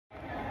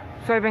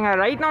So இப்போ இங்கே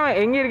right நான்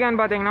எங்கே இருக்கேன்னு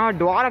பார்த்தீங்கன்னா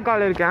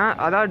டுவாரக்காவில் இருக்கேன்.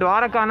 அதாவது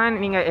டுவாரக்கானா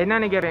நீங்கள்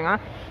என்னென்னு கேட்பீங்க.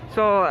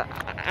 ஸோ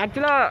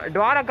ஆக்சுவலாக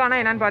டுவாரக்கானா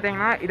என்னென்னு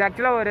பார்த்தீங்கன்னா இது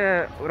ஆக்சுவலாக ஒரு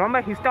ரொம்ப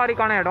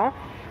ஹிஸ்டாரிக்கான இடம்.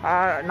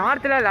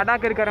 நார்த்தில்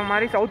லடாக் இருக்கிற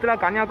மாதிரி,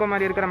 சவுத்தில்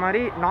கன்னியாகுமரி இருக்கிற மாதிரி,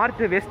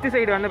 நார்த் வெஸ்ட்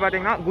சைடு வந்து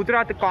பார்த்திங்கன்னா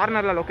குஜராத்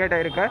கார்னரில் லொக்கேட்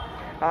ஆகிருக்கு.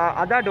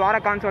 அதான்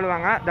டுவாரக்கான்னு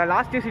சொல்லுவாங்க. The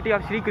last city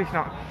of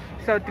Srikrishna.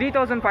 So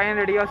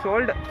 3500 years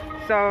old.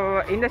 So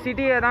இந்த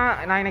சிட்டியை தான்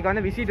நான் எனக்கு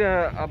வந்து விசிட்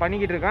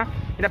பண்ணிக்கிட்டு இருக்கேன்.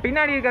 இந்த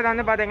பின்னாடி இருக்கிறது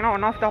வந்து பார்த்திங்கன்னா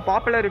one of the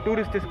popular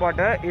tourist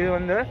spot. இது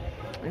வந்து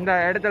இந்த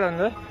இடத்துல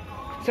வந்து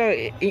ஸோ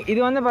இது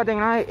வந்து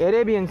பார்த்திங்கன்னா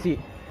அரேபியன் சி.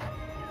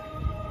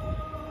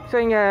 ஸோ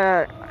இங்கே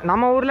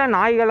நம்ம ஊரில்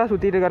நாய்களாக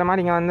சுற்றிட்டு இருக்கிற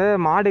மாதிரி இங்கே வந்து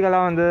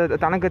மாடுகளாக வந்து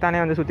தனக்கு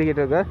தானே வந்து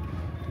சுற்றிக்கிட்டு இருக்கு,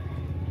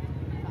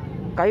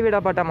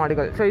 கைவிடப்பட்ட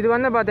மாடுகள். ஸோ இது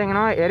வந்து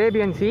பார்த்திங்கன்னா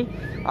அரேபியன் சி.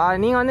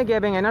 நீங்கள் வந்து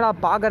கேட்பீங்க என்னடா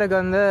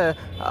பார்க்குறதுக்கு வந்து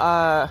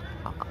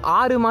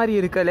ஆறு மாதிரி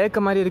இருக்குது, லேக்கு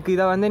மாதிரி இருக்குது,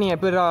 இதை வந்து நீ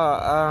எப்படி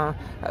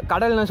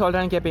கடல்னு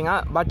சொல்கிறேன்னு கேட்பீங்க.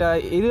 பட்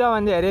இதுதான்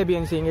வந்து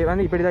அரேபியன் சி. இங்கே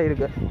வந்து இப்படி தான்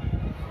இருக்குது.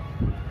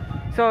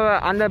 ஸோ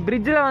அந்த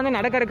பிரிட்ஜில் வந்து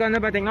நடக்கிறதுக்கு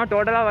வந்து பார்த்திங்கன்னா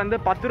டோட்டலாக வந்து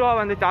 10 ரூபா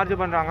வந்து சார்ஜ்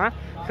பண்ணுறாங்க.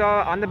 ஸோ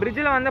அந்த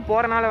பிரிட்ஜில் வந்து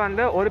போகிறனால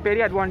வந்து ஒரு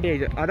பெரிய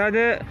அட்வான்டேஜ்,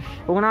 அதாவது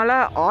உங்களால்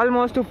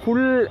ஆல்மோஸ்ட்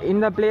ஃபுல்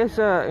இந்த பிளேஸ்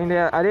இந்த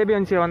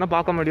அரேபியன் சீயை வந்து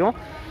பார்க்க முடியும்.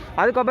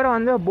 அதுக்கப்புறம்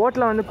வந்து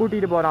போட்டில் வந்து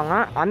கூட்டிகிட்டு போகிறாங்க.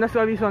 அந்த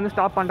சர்வீஸ் வந்து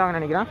ஸ்டாப் பண்ணிட்டாங்கன்னு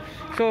நினைக்கிறேன்.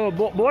 ஸோ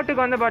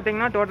போட்டுக்கு வந்து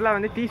பார்த்திங்கன்னா டோட்டலாக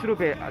வந்து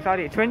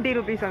 20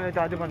 rupees வந்து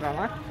சார்ஜ்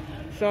பண்ணுறாங்க.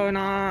 So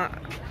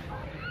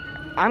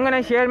I'm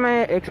gonna share my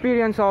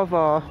experience of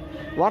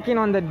walking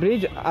on that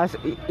bridge, as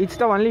it's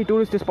the only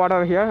tourist spot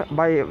over here,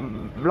 by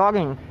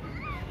vlogging.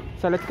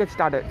 So let's get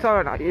started. So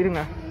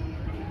இருங்க.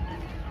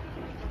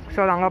 ஸோ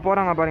அது அங்கே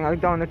போகிறாங்க பாருங்கள்,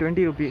 அதுக்கு தான் வந்து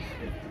 20 rupees.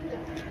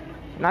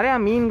 நிறையா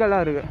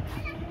மீன்கள்லாம் இருக்குது.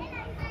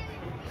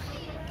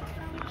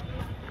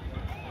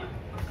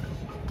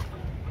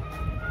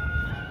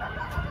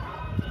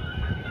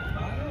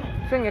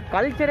 ஸோ இங்கே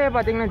கல்ச்சரே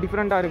பார்த்திங்கன்னா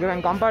டிஃப்ரெண்ட்டாக இருக்குது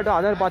and compared to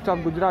other parts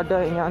of Gujarat.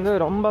 இங்கே வந்து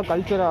ரொம்ப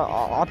கல்ச்சரை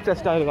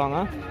ஆப்சஸ்டாக இருக்காங்க.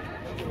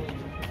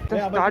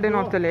 Starting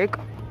of the lakh.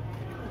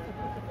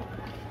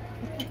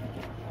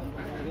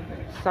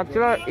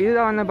 ஆக்சுவலாக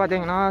இதுதான் வந்து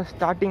பார்த்திங்கன்னா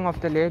starting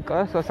of the lakh.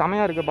 So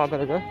செமையாக இருக்குது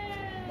பார்க்குறதுக்கு.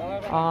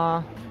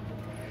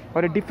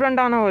 ஒரு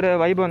டிஃப்ரெண்ட்டான ஒரு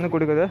வைப் வந்து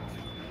கொடுக்குது.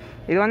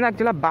 இது வந்து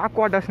ஆக்சுவலாக பேக்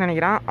வாட்டர்ஸ்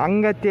நினைக்கிறேன்.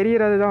 அங்கே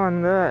தெரிகிறது தான்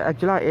வந்து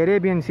ஆக்சுவலாக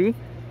அரேபியன் சி.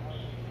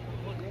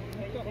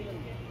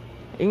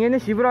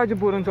 இங்கேருந்து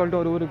சிவராஜ்பூர்னு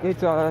சொல்லிட்டு ஒரு ஊருக்கு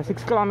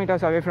 6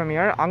 kilometers away from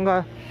here. அங்கே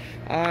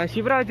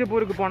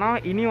சிவராஜ்பூருக்கு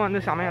போனால் இனியும் வந்து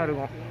செமையாக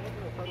இருக்கும்.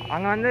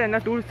 அங்கே வந்து எந்த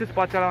டூரிஸ்ட்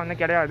ஸ்பாட்ஸ் எல்லாம் வந்து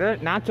கிடையாது.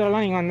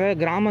 நேச்சுரலாக நீங்கள் வந்து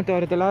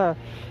கிராமத்தோரத்தில்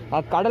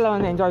கடலை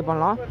வந்து என்ஜாய்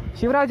பண்ணலாம்.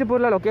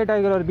 சிவராஜ்பூரில் லொக்கேட்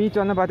ஆகிற ஒரு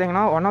பீச் வந்து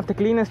பார்த்திங்கன்னா one of the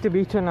cleanest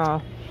beach இன்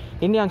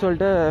இந்தியான்னு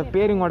சொல்லிட்டு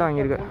பேரிங்கோட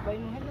வாங்கியிருக்கு.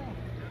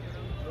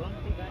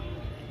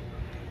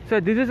 So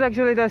this is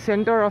actually the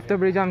centre of the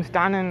bridge. I'm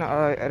standing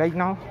right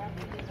now.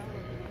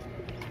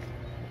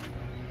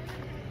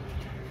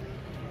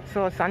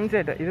 So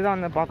sunset இதுதான்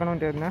வந்து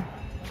பார்க்கணுன்ட்டு இருந்தேன்.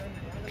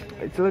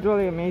 It's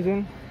literally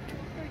amazing.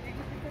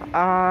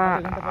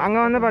 அங்கே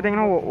வந்து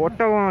பார்த்திங்கன்னா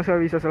ஒட்டகம்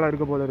சர்வீசஸ் எல்லாம்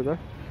இருக்க போல இருக்குது.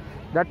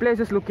 That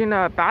place is looking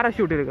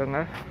parachute இருக்குங்க.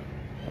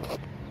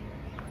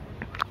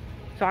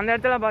 ஸோ அந்த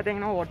இடத்துல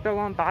பார்த்திங்கன்னா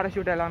ஒட்டகம்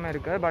பேராஷூட் எல்லாமே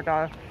இருக்குது. பட்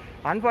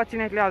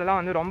அன்ஃபார்ச்சுனேட்லி அதெல்லாம்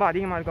வந்து ரொம்ப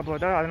அதிகமாக இருக்க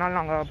போகுது. அதனால்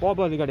நாங்கள்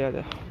போகிறது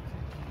கிடையாது.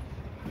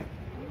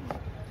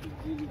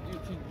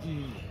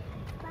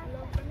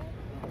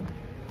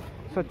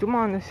 ஸோ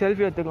சும்மா வந்து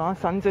செல்ஃபி எடுத்துக்கலாம்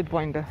சன்செட்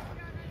பாயிண்ட்டு.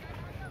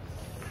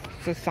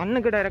 ஸோ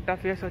சன்னுக்கு டைரெக்டாக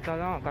ஃபேஸ் வச்சா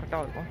தான்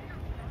கரெக்டாக இருக்கும்.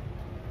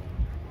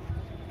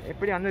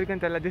 எப்படி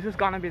வந்திருக்குன்னு தெரியல. திஸ் இஸ்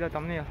கான பி த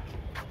தம்ப்நெயில்.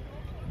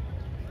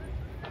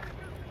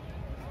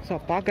 ஸோ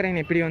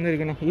பார்க்குறேன் எப்படி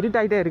வந்துருக்குன்னு.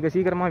 இருட்டாகிட்டே இருக்குது,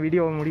 சீக்கிரமாக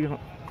வீடியோ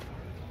முடிக்கணும்.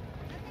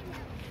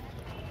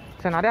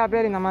 ஸோ நிறையா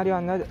பேர் இந்த மாதிரி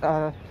வந்து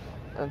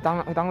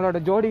தங்களோட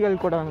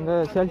ஜோடிகள் கூட வந்து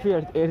செல்ஃபி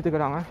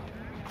எடுத்துக்கிறாங்க.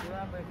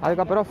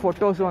 அதுக்கப்புறம்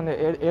ஃபோட்டோஸும் வந்து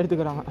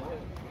எடுத்துக்கிறாங்க.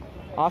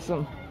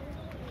 ஆசம்.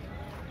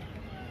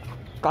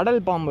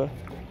 கடல் பாம்பு.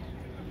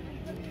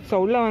 ஸோ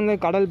உள்ளே வந்து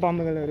கடல்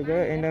பாம்புகள்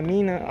இருக்குது, இந்த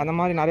மீன் அந்த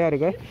மாதிரி நிறையா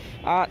இருக்குது.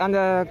 அந்த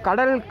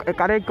கடல்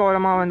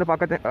கரைக்கோரமாக வந்து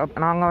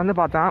நாங்கள் வந்து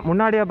பார்த்தேன்.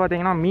 முன்னாடியே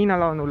பார்த்தீங்கன்னா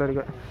மீனெல்லாம் வந்து உள்ளே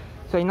இருக்குது.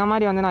 ஸோ இந்த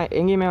மாதிரி வந்து நான்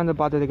எங்கேயுமே வந்து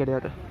பார்த்தது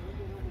கிடையாது.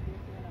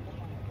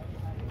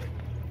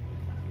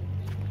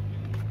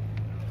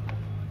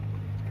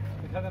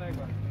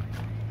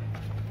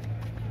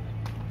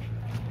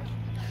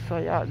 So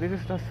this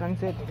is the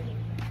sunset.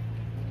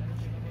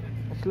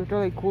 It's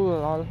literally cool.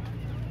 All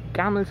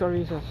camel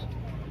services.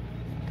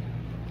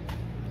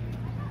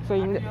 So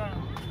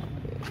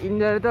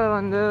இந்த இடத்துல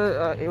வந்து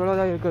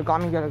இவ்வளோதான் இருக்குது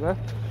காமிக்கிறதுக்கு.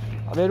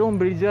 வெறும்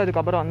பிரிட்ஜு,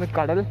 அதுக்கப்புறம் வந்து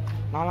கடல்.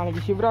 நான்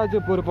நாளைக்கு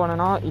சிவராஜ்பூர்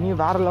போனேன்னா இனி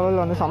வேறு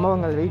லெவலில் வந்து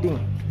சம்பவங்கள் waiting.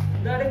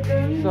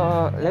 So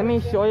let me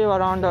show you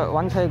around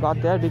once I got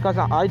there, because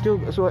I too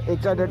so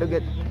excited to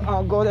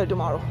go there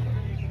tomorrow.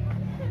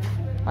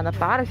 அந்த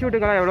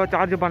பேராஷூட்டுக்கெல்லாம் எவ்வளோ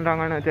சார்ஜ்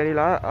பண்ணுறாங்கன்னு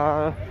தெரியல.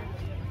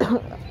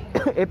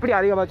 எப்படி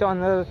அதிகபட்சம்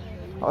வந்து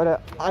ஒரு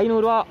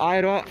 500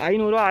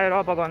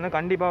 1000 பக்கம் வந்து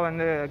கண்டிப்பாக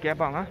வந்து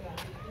கேட்பாங்க.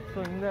 ஸோ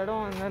இந்த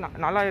இடம் வந்து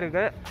நல்லா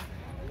இருக்குது.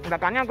 இந்த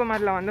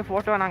கன்னியாகுமரியில் வந்து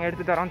ஃபோட்டோ நாங்கள்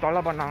எடுத்து தரோம்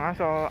தொல்லை பண்ணாங்க.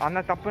 ஸோ அந்த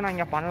தப்பு நான்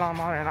இங்கே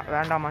பண்ணலாமா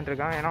வேண்டாமான்ட்டு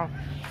இருக்கேன். ஏன்னா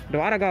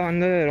துவாரகா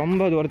வந்து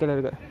ரொம்ப தூரத்தில்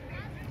இருக்குது.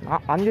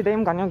 5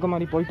 டைம்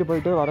கன்னியாகுமரி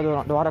போயிட்டு வரது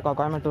வரும். துவாரகா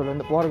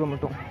கோயம்புத்தூர்லேருந்து போகிறது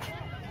மட்டும்.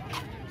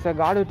 ஸோ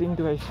காடு திங்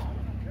டு வைஸ்.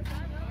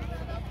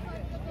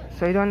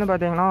 ஸோ இது வந்து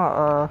பார்த்தீங்கன்னா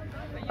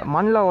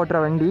மண்ணில் ஓட்டுற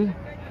வண்டி.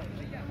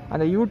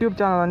 அந்த யூடியூப்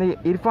சேனல் வந்து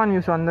இர்ஃபான்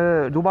நியூஸ் வந்து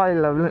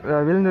துபாயில்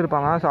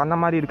விழுந்திருப்பாங்க. ஸோ அந்த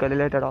மாதிரி இருக்குது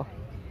ரிலேட்டடாக.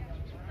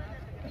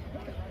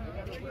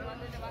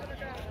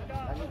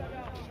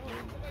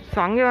 ஸோ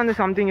அங்கே வந்து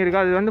சம்திங்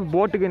இருக்குது. அது வந்து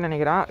போட்டுக்குன்னு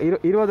நினைக்கிறேன்.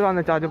 20 ரூபா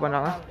வந்து சார்ஜ்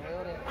பண்ணுறாங்க.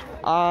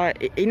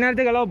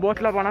 இன்னத்துக்கெல்லாம்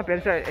போட்டில் போனால்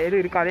பெருசாக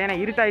எதுவும் இருக்காது. ஏன்னா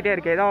இருட்டாகிட்டே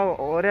இருக்குது. ஏதோ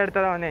ஒரு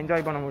இடத்துல வந்து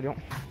என்ஜாய் பண்ண முடியும்.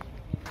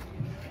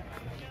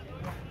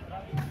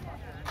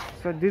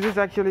 So this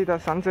is actually the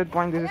sunset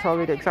point. This is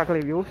how it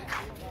exactly views.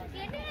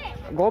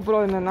 GoPro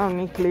இருந்ததுன்னா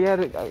நீ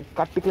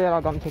கிளியராக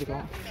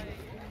காமிச்சிருக்கலாம்.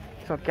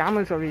 So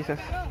camel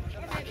services.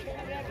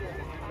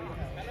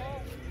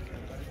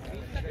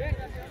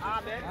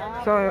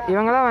 ஸோ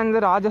இவங்கெல்லாம் வந்து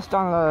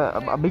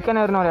ராஜஸ்தானில்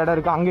பிக்கனர்னு ஒரு இடம்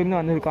இருக்குது. அங்கேருந்து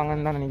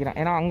வந்திருக்காங்கன்னு தான் நினைக்கிறேன்.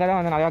 ஏன்னா அங்கே தான்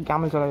வந்து நிறையா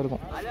கேமல்ஸ் எல்லாம்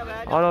இருக்கும்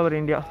ஆல் ஓவர்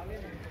இந்தியா.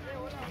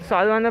 ஸோ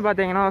அது வந்து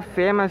பார்த்தீங்கன்னா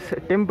ஃபேமஸ்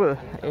டெம்பிள்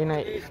இன்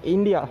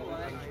இந்தியா.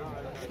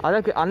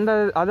 அதுக்கு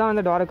அதான்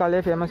வந்து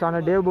துவாரகாலே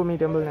ஃபேமஸான தேவ்பூமி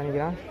டெம்பிள்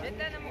நினைக்கிறேன்.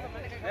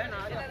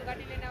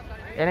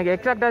 எனக்கு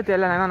எக்ஸாக்டாக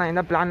தெரியல. ஏன்னா நான்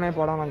எந்த பிளானுமே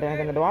போட மாட்டேன்.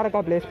 எனக்கு இந்த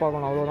துவாரகா பிளேஸ்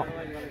பார்க்கணும், அவ்வளோதான்.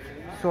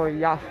 So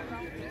yeah